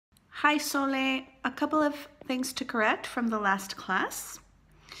Hi Sole, a couple of things to correct from the last class.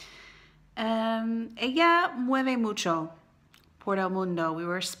 Ella mueve mucho por el mundo. We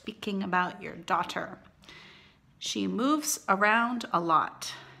were speaking about your daughter. She moves around a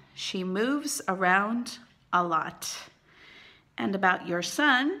lot. She moves around a lot. And about your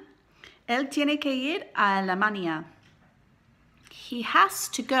son, él tiene que ir a Alemania. He has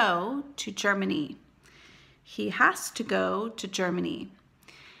to go to Germany. He has to go to Germany.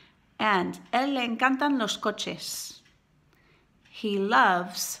 And él le encantan los coches. He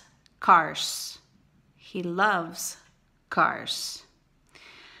loves cars. He loves cars.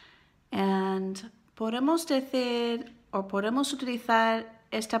 And podemos decir o podemos utilizar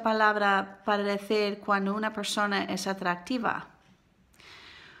esta palabra para decir cuando una persona es atractiva.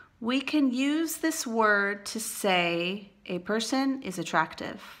 We can use this word to say a person is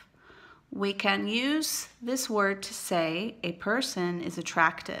attractive. We can use this word to say a person is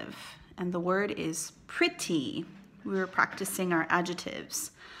attractive, and the word is pretty. We were practicing our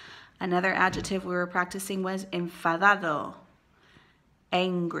adjectives. Another adjective we were practicing was enfadado,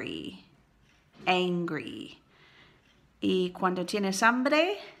 angry, angry. Y cuando tienes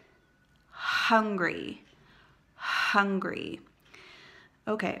hambre, hungry, hungry.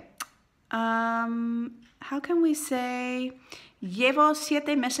 Okay, how can we say llevo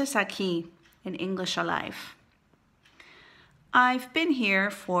 7 meses aquí in English Alive? I've been here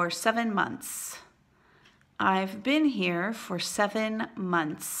for 7 months. I've been here for 7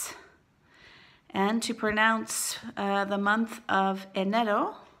 months. And to pronounce the month of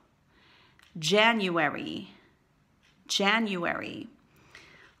enero, January. January.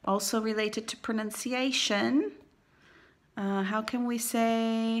 Also related to pronunciation, how can we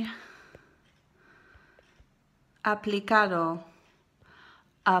say aplicado,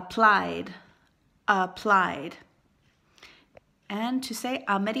 applied, applied. And to say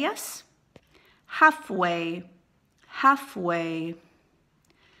a medias, halfway, halfway.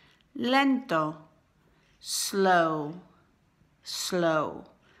 Lento, slow, slow.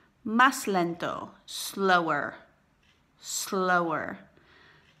 Más lento, slower, slower.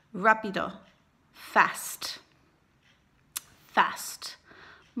 Rápido, fast, fast.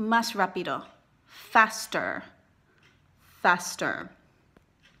 Más rápido, faster, faster.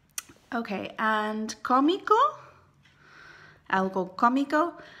 Okay, and cómico, algo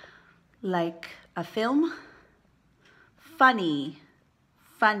cómico, like a film. Funny,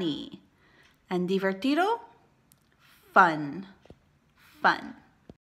 funny. And divertido, fun, fun.